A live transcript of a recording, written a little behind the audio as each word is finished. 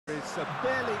It's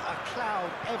barely a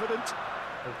cloud evident.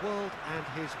 The world and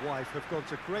his wife have gone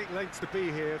to great lengths to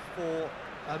be here for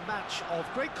a match of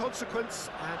great consequence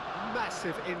and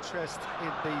massive interest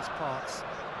in these parts.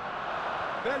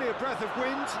 Barely a breath of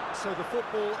wind, so the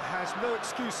football has no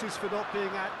excuses for not being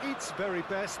at its very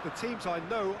best. The teams I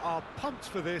know are pumped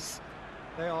for this.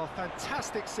 They are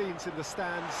fantastic scenes in the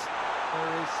stands.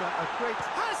 There is a great...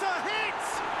 Has a hit!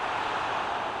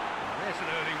 There's an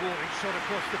early warning shot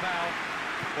across the bow.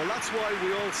 Well, that's why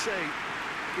we all say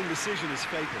indecision is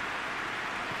fatal.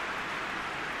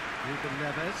 Ruben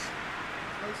Neves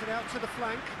plays it out to the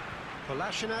flank.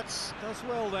 Kolasinac does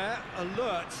well there,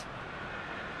 alert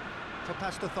for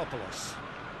Pastathopoulos.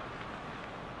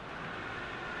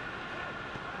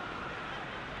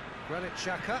 Granit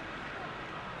Xhaka.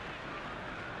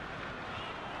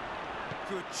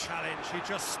 Good challenge, he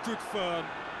just stood firm.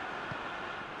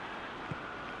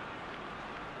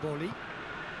 Boli.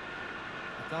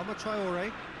 Adama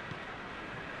Traore.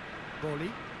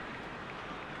 Boli.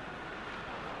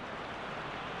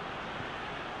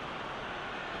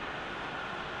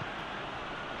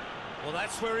 Well,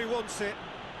 that's where he wants it.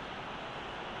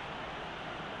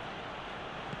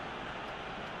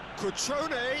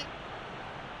 Cutrone.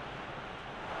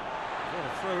 What a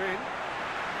throw in.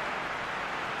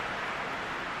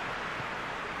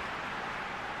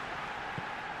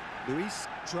 Luis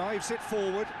drives it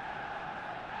forward.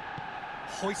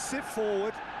 Hoists it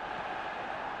forward.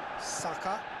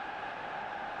 Saka.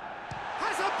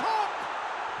 Has a pop!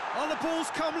 Oh, the ball's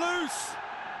come loose!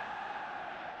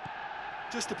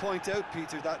 Just to point out,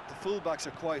 Peter, that the fullbacks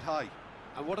are quite high.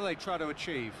 And what do they try to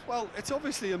achieve? Well, it's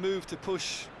obviously a move to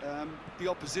push the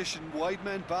opposition wide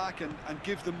men back and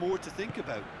give them more to think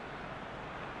about.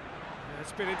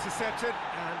 It's been intercepted,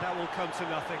 and that will come to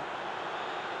nothing.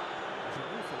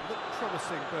 It looked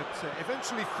promising, but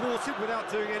eventually thwarted without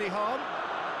doing any harm.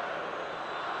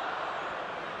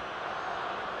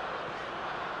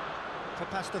 For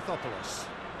Pastathopoulos.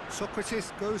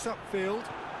 Socrates goes upfield.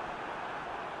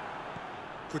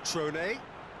 Cutrone.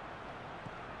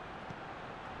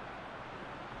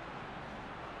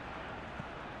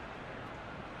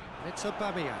 It's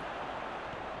Aubameyang.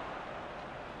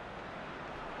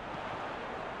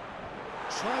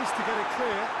 Tries to get it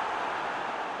clear.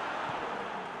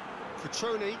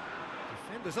 Cutrone.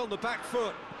 Defenders on the back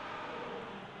foot.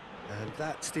 And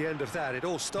that's the end of that. It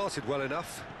all started well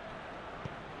enough.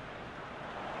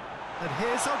 And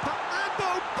here's Aubameyang!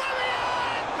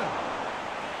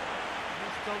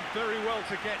 He's done very well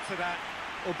to get to that.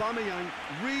 Aubameyang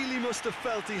really must have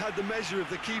felt he had the measure of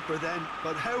the keeper then,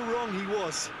 but how wrong he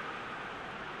was.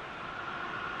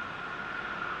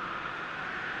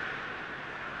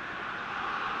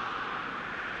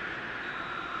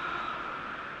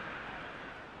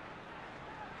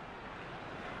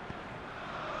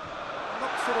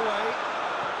 Knocks it away.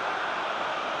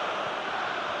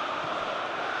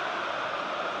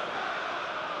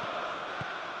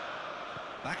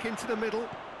 Back into the middle.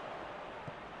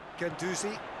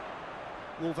 Guendouzi.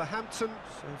 Wolverhampton,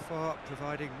 so far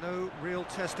providing no real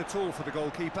test at all for the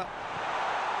goalkeeper.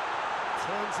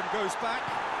 Turns and goes back.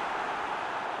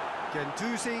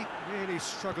 Guendouzi really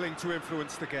struggling to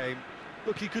influence the game.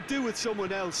 Look, he could do with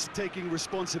someone else taking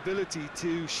responsibility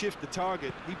to shift the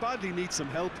target. He badly needs some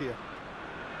help here.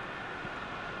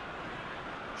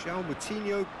 João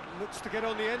Moutinho looks to get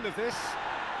on the end of this.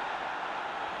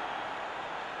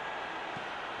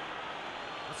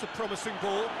 That's a promising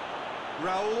ball.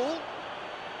 Raul.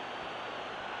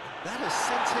 That has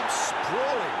sent him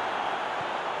sprawling.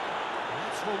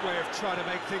 That's one way of trying to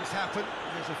make things happen.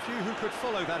 There's a few who could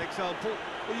follow that example.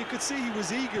 Well, you could see he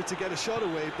was eager to get a shot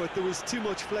away, but there was too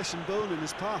much flesh and bone in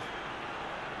his path.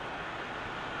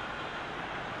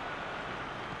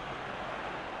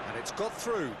 And it's got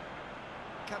through.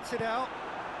 Cuts it out.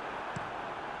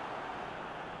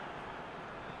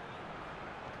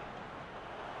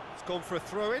 It's gone for a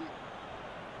throw-in.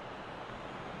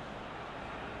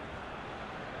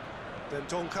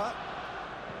 Dendoncker.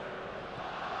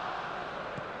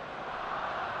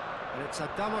 And it's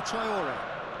Adama Traore.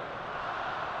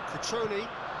 Cutrone.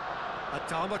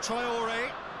 Adama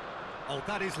Traore. Oh,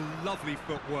 that is lovely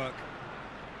footwork.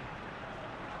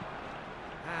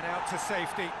 And out to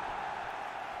safety.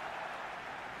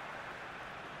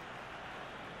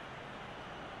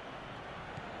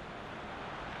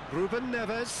 Ruben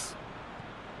Neves.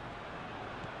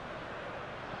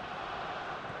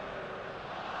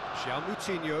 João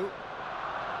Moutinho.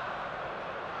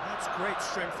 That's great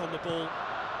strength on the ball.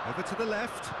 Over to the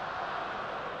left.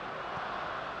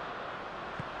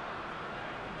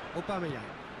 Aubameyang.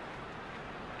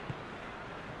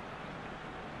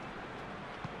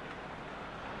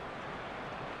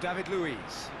 David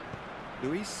Luiz.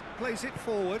 Luiz plays it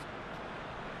forward.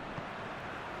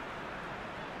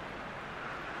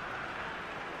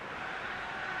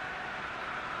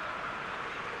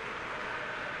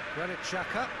 Granit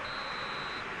Xhaka.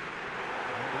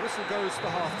 And the whistle goes for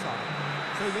half-time.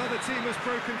 So another team has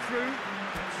broken through.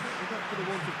 Certainly not for the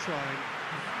want of trying.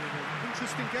 It's been an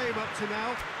interesting game up to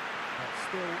now, but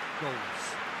still goals.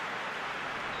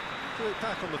 To it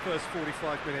back on the first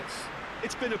 45 minutes.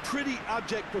 It's been a pretty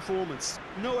abject performance.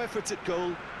 No efforts at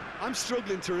goal. I'm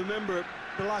struggling to remember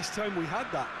the last time we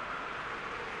had that.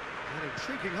 An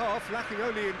intriguing half, lacking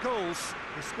only in goals.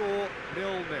 The score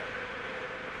 0-0.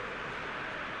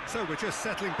 So we're just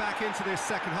settling back into this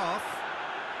second half.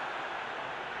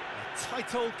 A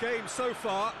tight old game so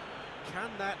far. Can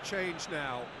that change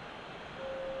now?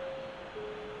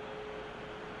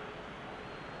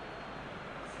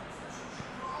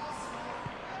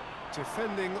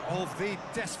 Defending of the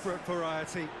desperate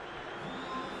variety.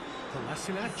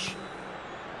 Kolasinac.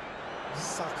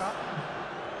 Saka.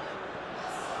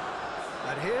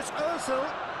 And here's Ozil.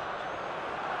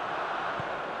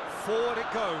 Forward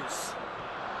it goes.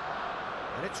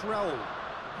 And it's Raul.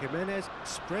 Jimenez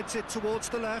spreads it towards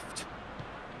the left.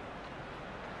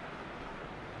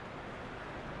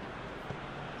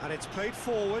 And it's played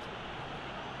forward.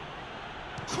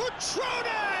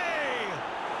 Cutrone!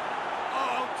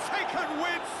 Oh, taken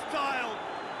with style.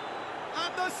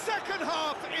 And the second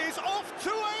half is off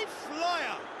to a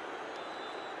flyer.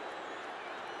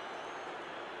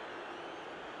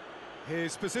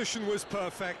 His position was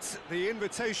perfect, the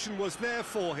invitation was there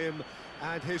for him,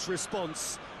 and his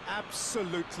response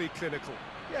absolutely clinical.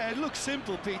 Yeah, it looks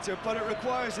simple, Peter, but it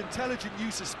requires intelligent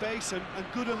use of space and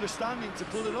good understanding to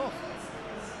pull it off.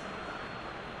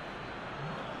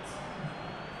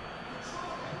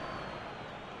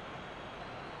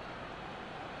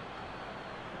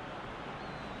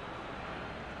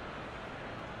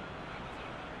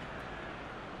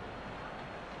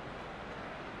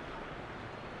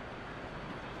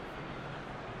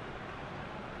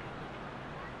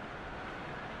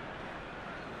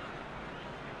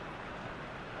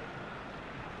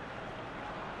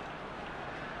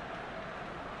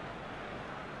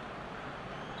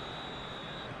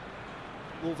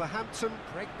 Wolverhampton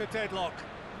break the deadlock.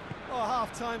 Oh,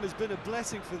 half-time has been a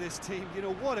blessing for this team. You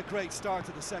know, what a great start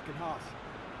to the second half.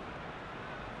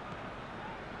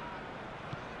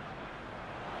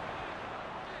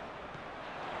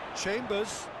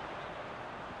 Chambers.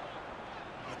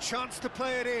 A chance to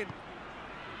play it in.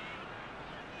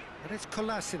 And it's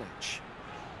Kolasinac.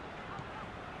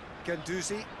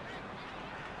 Guendouzi.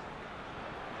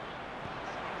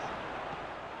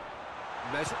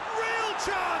 Real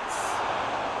chance!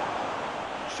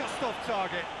 Just off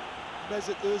target.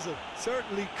 Mesut Ozil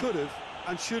certainly could have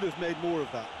and should have made more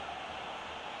of that.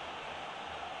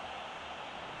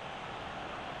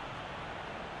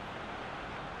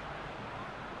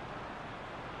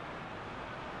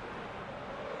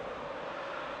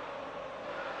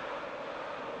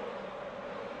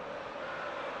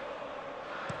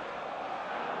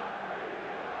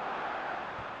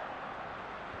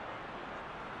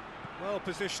 Well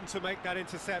positioned to make that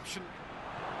interception.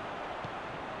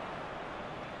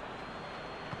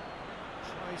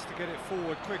 Tries to get it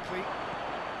forward quickly.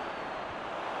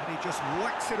 And he just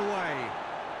whacks it away.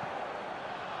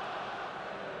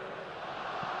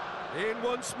 In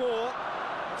once more.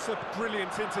 It's a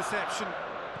brilliant interception.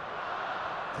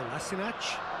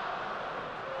 Kolasinac.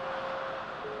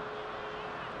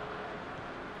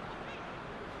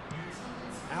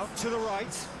 Out to the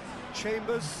right.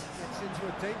 Chambers gets into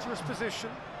a dangerous position.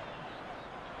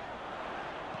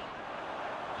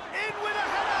 In with a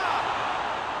header!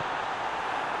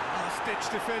 Last-ditch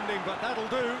defending, but that'll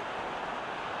do.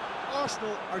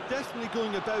 Arsenal are definitely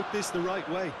going about this the right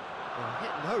way. Well, hit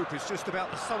and hope is just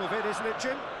about the sum of it, isn't it,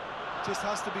 Jim? Just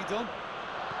has to be done.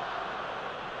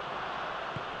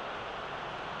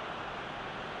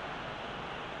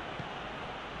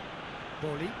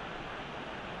 Boli.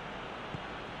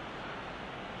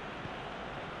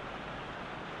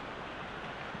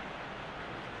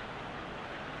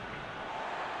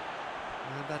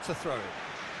 And that's a throw-in.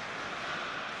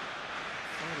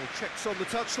 Final checks on the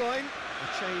touchline. A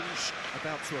change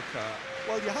about to occur.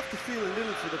 Well, you have to feel a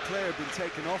little for the player being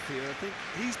taken off here. I think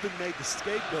he's been made the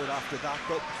scapegoat after that,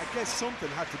 but I guess something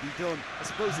had to be done. I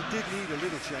suppose it did need a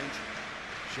little change.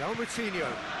 João Moutinho.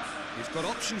 He's got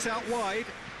options out wide.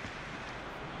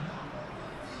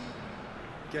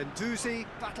 Guendouzi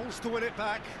battles to win it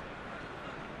back.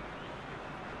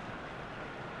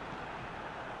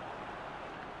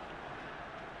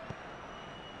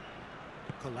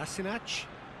 Kolasinac.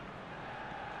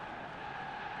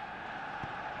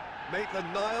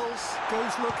 Maitland-Niles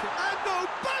goes looking, and no,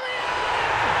 barrier!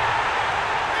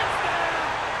 It's there!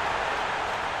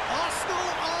 Arsenal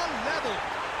are level.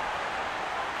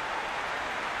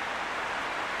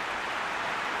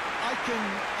 I can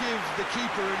give the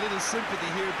keeper a little sympathy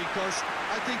here because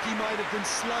I think he might have been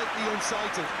slightly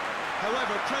unsighted.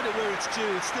 However, credit where it's due,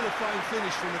 it's still a fine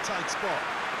finish from a tight spot.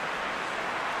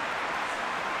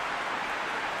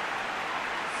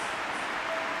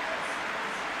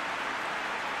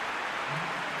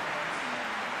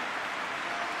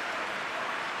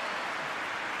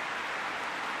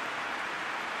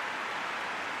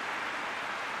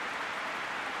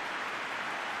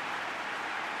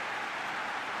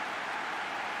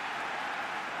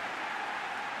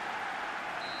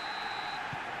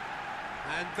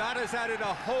 And that has added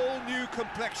a whole new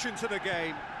complexion to the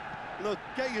game. Look,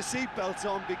 get your seatbelts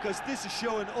on because this is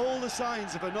showing all the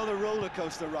signs of another roller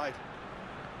coaster ride.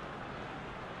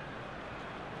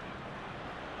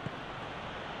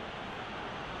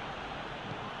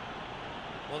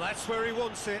 Well, that's where he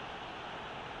wants it.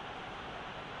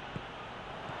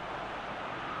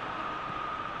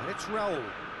 And it's Raul.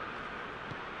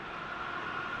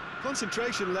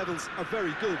 Concentration levels are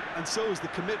very good, and so is the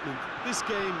commitment. This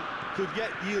game could yet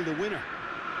yield a winner.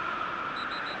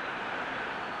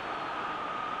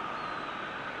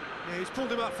 Yeah, he's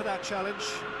pulled him up for that challenge.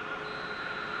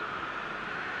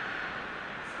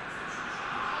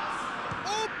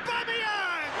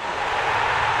 Aubameyang!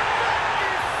 That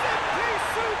is simply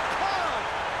superb!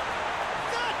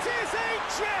 That is a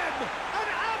gem! An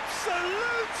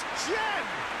absolute gem!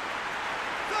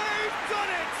 They've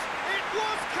done it! It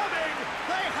was coming!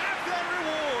 They have their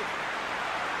reward!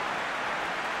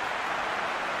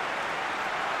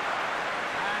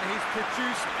 And he's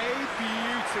produced a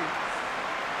beauty.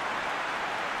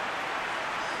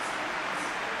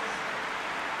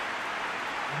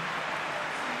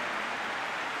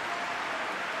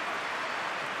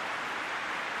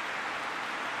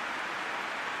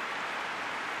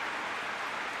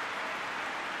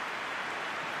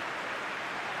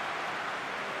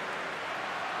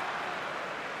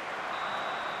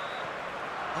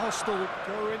 Arsenal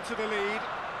go into the lead.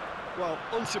 Well,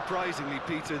 unsurprisingly,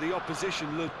 Peter, the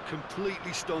opposition look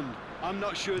completely stunned. I'm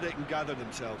not sure they can gather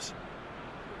themselves.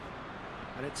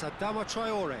 And it's Adama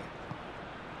Traore.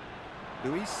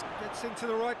 Luis gets into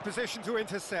the right position to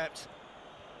intercept.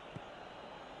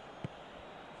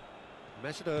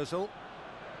 Mesut Ozil.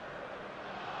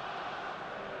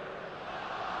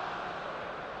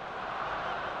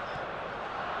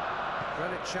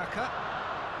 Granit Xhaka.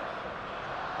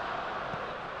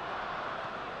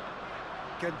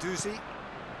 Guendouzi,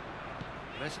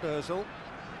 Mesut Ozil,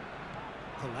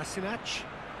 Kolasinac,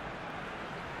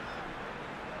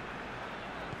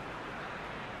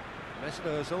 Mesut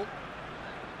Ozil,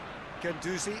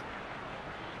 Guendouzi.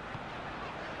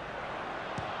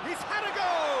 He's had a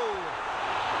go!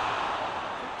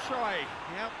 Good try.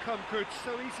 The outcome could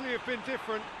so easily have been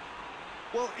different.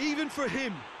 Well, even for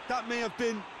him, that may have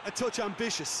been a touch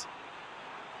ambitious.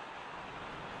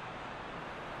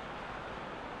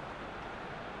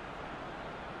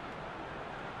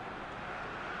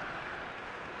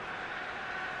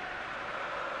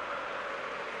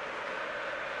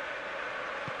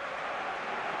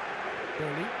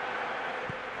 Burnley.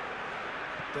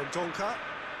 Dendoncker.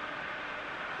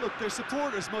 Look, their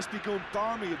supporters must be going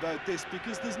balmy about this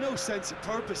because there's no sense of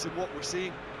purpose in what we're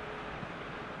seeing.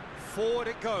 Forward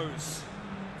it goes.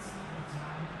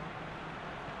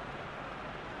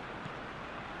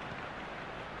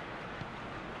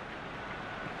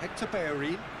 Hector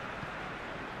Bellerin.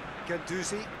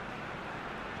 Guendouzi.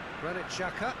 Granit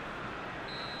Xhaka.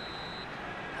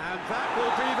 And that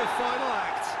will be the final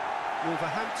act.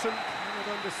 Wolverhampton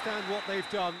cannot understand what they've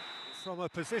done. From a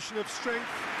position of strength,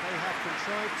 they have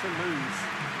contrived to lose.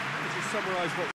 Would you summarise what